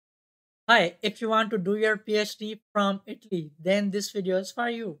Hi, if you want to do your PhD from Italy, then this video is for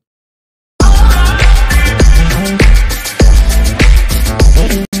you.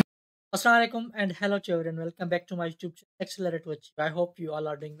 Assalamualaikum and hello children. Welcome back to my YouTube channel Accelerate to Achieve. I hope you all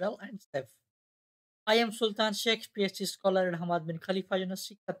are doing well and safe. I am Sultan Sheikh, PhD scholar at Hamad bin Khalifa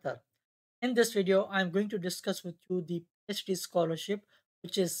University, Qatar. In this video, I am going to discuss with you the PhD scholarship,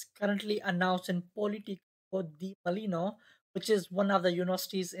 which is currently announced in Polytechnico di Milan, which is one of the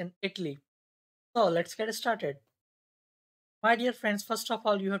universities in Italy. So let's get started. My dear friends, first of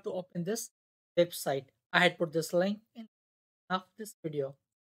all, you have to open this website. I had put this link in of this video.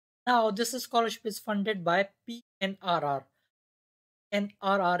 Now, this scholarship is funded by PNRR.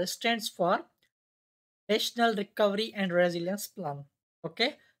 NRR stands for National Recovery and Resilience Plan.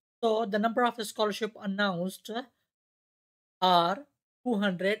 Okay, so the number of scholarship announced are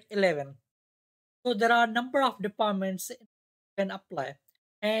 211. So there are number of departments you can apply,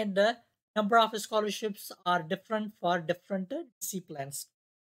 and number of scholarships are different for different disciplines,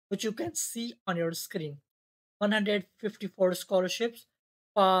 which you can see on your screen. 154 scholarships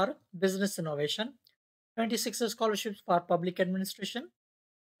for business innovation, 26 scholarships for public administration,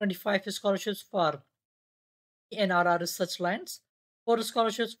 25 scholarships for NRR research lines, 4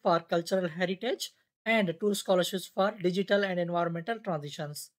 scholarships for cultural heritage, and 2 scholarships for digital and environmental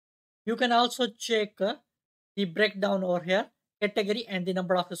transitions. You can also check the breakdown over here, category and the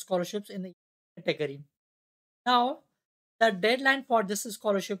number of scholarships in the category. Now, the deadline for this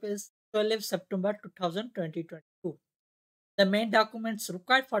scholarship is 12 September 2022. The main documents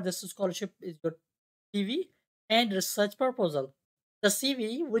required for this scholarship is your CV and research proposal. The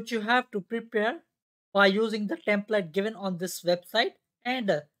CV, which you have to prepare by using the template given on this website,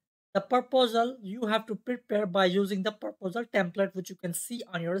 and the proposal you have to prepare by using the proposal template, which you can see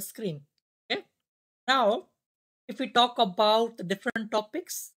on your screen. Okay. Now, if we talk about the different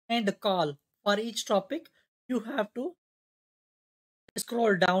topics and the call for each topic, you have to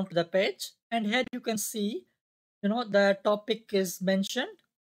scroll down to the page, and here you can see the topic is mentioned,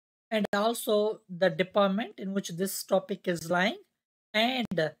 and also the department in which this topic is lying,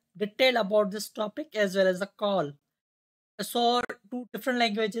 and detail about this topic as well as the call. So two different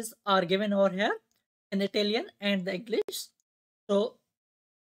languages are given over here, in Italian and the English. So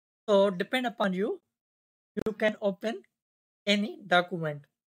depend upon you, you can open any document.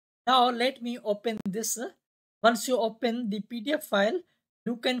 Now let me open this. Once you open the PDF file,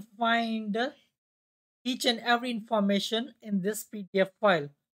 you can find each and every information in this PDF file,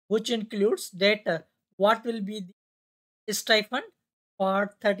 which includes data. What will be the stipend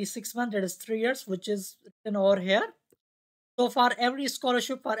for 36 months, that is 3 years, which is written over here. So for every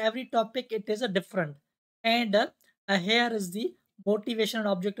scholarship, for every topic, it is a different. And here is the motivation and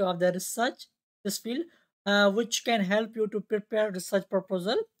objective of the research, this field, which can help you to prepare research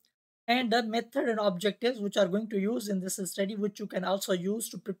proposal, and the method and objectives which are going to use in this study, which you can also use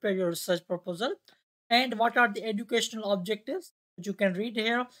to prepare your research proposal, and what are the educational objectives which you can read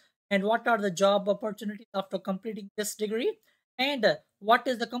here, and what are the job opportunities after completing this degree, and what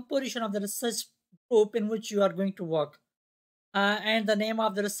is the composition of the research group in which you are going to work, and the name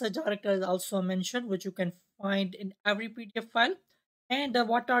of the research director is also mentioned, which you can find in every PDF file, and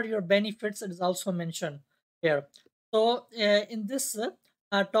what are your benefits is also mentioned here. So in this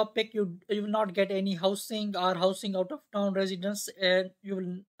topic, you will not get any housing or housing out of town residence, and you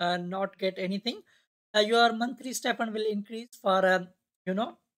will not get anything. Your monthly stipend will increase for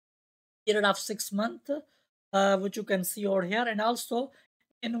period of 6 months, which you can see over here, and also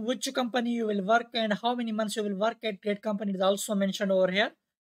in which company you will work and how many months you will work at that company is also mentioned over here,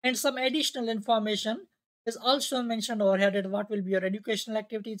 and some additional information is also mentioned over here, that what will be your educational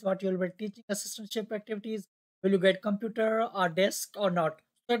activities, what you will be teaching assistantship activities, will you get computer or desk or not.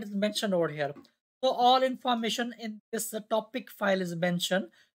 So it is mentioned over here. So all information in this topic file is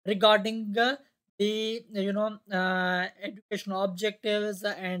mentioned regarding the educational objectives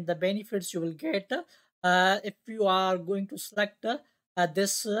and the benefits you will get if you are going to select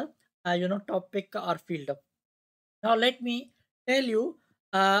this topic or field. Now let me tell you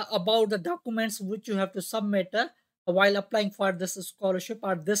about the documents which you have to submit while applying for this scholarship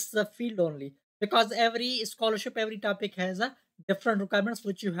or this field only, because every scholarship, every topic has a different requirements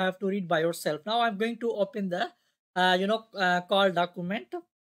which you have to read by yourself. Now I'm going to open the call document.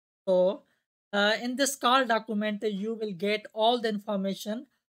 So in this call document, you will get all the information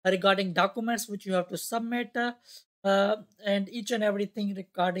regarding documents which you have to submit, and each and everything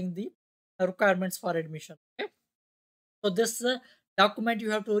regarding the requirements for admission. Okay? So this document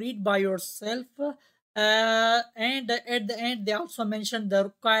you have to read by yourself, and at the end they also mention the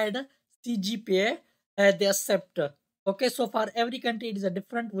required CGPA they accept. Okay, so for every country it is a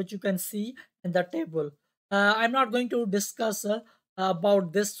different, which you can see in the table. I'm not going to discuss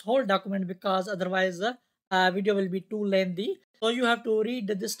about this whole document because otherwise video will be too lengthy. So you have to read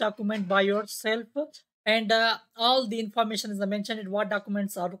this document by yourself, and all the information is mentioned in what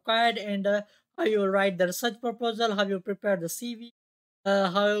documents are required, and how you will write the research proposal, how you prepare the CV,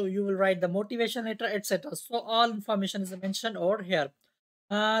 how you will write the motivation letter, etc. So all information is mentioned over here.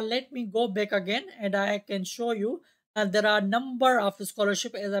 Let me go back again and I can show you. There are number of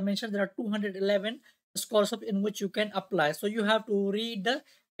scholarship. As I mentioned, there are 211 scholarship in which you can apply. So you have to read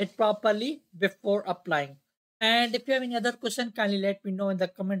it properly before applying. And if you have any other question, kindly let me know in the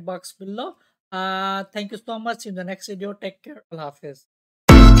comment box below. Thank you so much. In the next video, take care. Allah Hafiz.